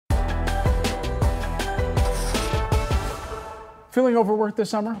Feeling overworked this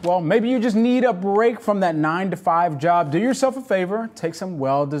summer? Well, maybe you just need a break from that 9-to-5 job. Do yourself a favor, take some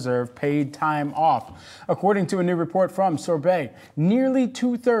well-deserved paid time off. According to a new report from Sorbet, nearly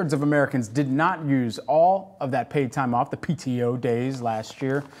 2/3 of Americans did not use all of that paid time off, the PTO days last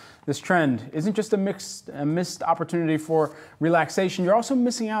year. This trend isn't just a missed opportunity for relaxation. You're also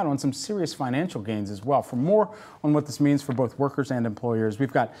missing out on some serious financial gains as well. For more on what this means for both workers and employers,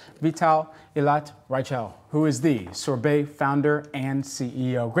 we've got Veetahl Eilat-Raichel, who is the Sorbet founder and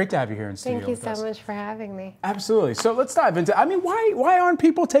CEO. Great to have you here in studio. Thank you so much for having me. Absolutely. So let's dive into, why aren't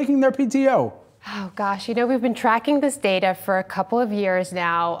people taking their PTO? Oh gosh, we've been tracking this data for a couple of years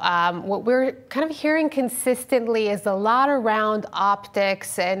now. What we're kind of hearing consistently is a lot around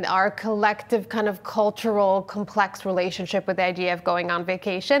optics and our collective kind of cultural complex relationship with the idea of going on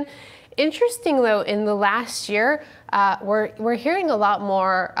vacation. Interesting though, in the last year, we're hearing a lot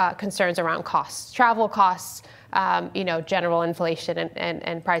more concerns around costs, travel costs, general inflation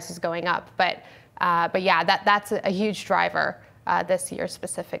and prices going up. But yeah, that's a huge driver. This year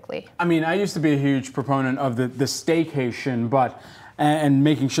specifically. I used to be a huge proponent of the staycation, and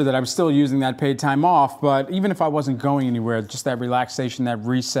making sure that I was still using that paid time off, but even if I wasn't going anywhere, just that relaxation, that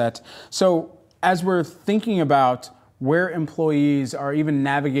reset. So as we're thinking about where employees are even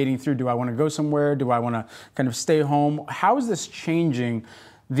navigating through, do I want to go somewhere? Do I want to kind of stay home? How is this changing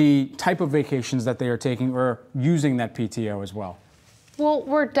the type of vacations that they are taking or using that PTO as well? Well,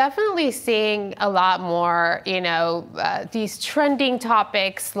 we're definitely seeing a lot more, these trending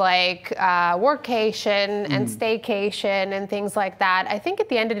topics like workation and staycation and things like that. I think at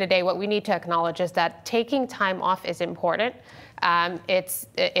the end of the day, what we need to acknowledge is that taking time off is important.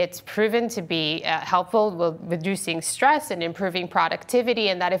 It's proven to be helpful with reducing stress and improving productivity,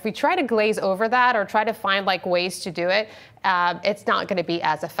 and that if we try to glaze over that or try to find ways to do it, it's not going to be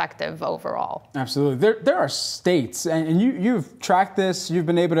as effective overall. Absolutely. There are states, and you've tracked this, you've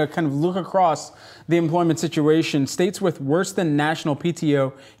been able to kind of look across the employment situation, states with worse than national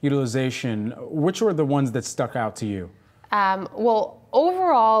PTO utilization. Which were the ones that stuck out to you? Well,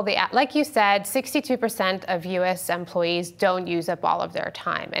 overall, like you said, 62% of U.S. employees don't use up all of their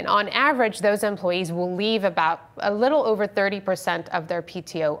time. And on average, those employees will leave about a little over 30% of their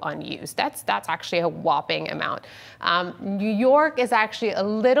PTO unused. That's actually a whopping amount. New York is actually a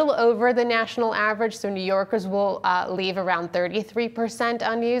little over the national average. So New Yorkers will leave around 33%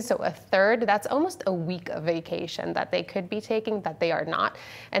 unused. So a third, that's almost a week of vacation that they could be taking that they are not.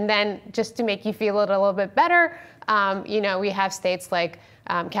 And then just to make you feel a little bit better, we have states like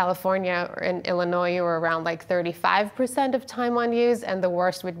California and Illinois are around 35% of time unused, and the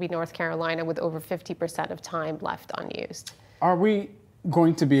worst would be North Carolina with over 50% of time left unused. Are we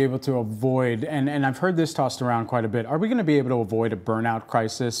going to be able to avoid, and I've heard this tossed around quite a bit, are we going to be able to avoid a burnout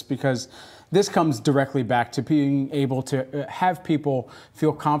crisis? Because this comes directly back to being able to have people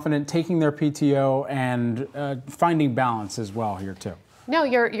feel confident taking their PTO and finding balance as well here too. No,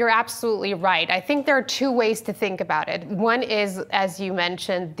 you're absolutely right. I think there are two ways to think about it. One is, as you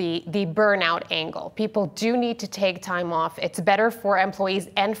mentioned, the burnout angle. People do need to take time off. It's better for employees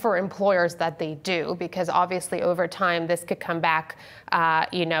and for employers that they do, because obviously over time this could come back,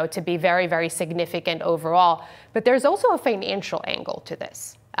 to be very, very significant overall. But there's also a financial angle to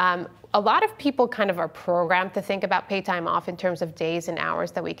this. A lot of people kind of are programmed to think about paid time off in terms of days and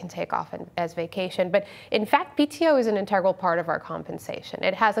hours that we can take off as vacation. But in fact, PTO is an integral part of our compensation.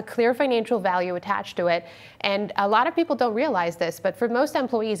 It has a clear financial value attached to it. And a lot of people don't realize this, but for most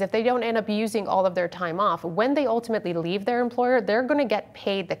employees, if they don't end up using all of their time off, when they ultimately leave their employer, they're going to get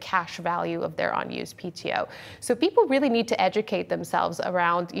paid the cash value of their unused PTO. So people really need to educate themselves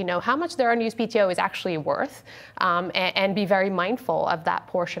around, how much their unused PTO is actually worth, and be very mindful of that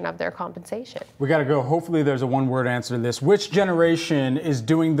portion of their compensation. We got to go. Hopefully there's a one-word answer to this. Which generation is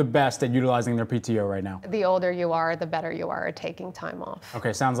doing the best at utilizing their PTO right now? The older you are, the better you are at taking time off.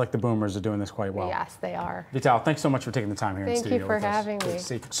 Okay, sounds like the boomers are doing this quite well. Yes, they are. Veetahl, thanks so much for taking the time here in studio with us. Thank you for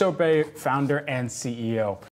having me. Sorbet founder and CEO.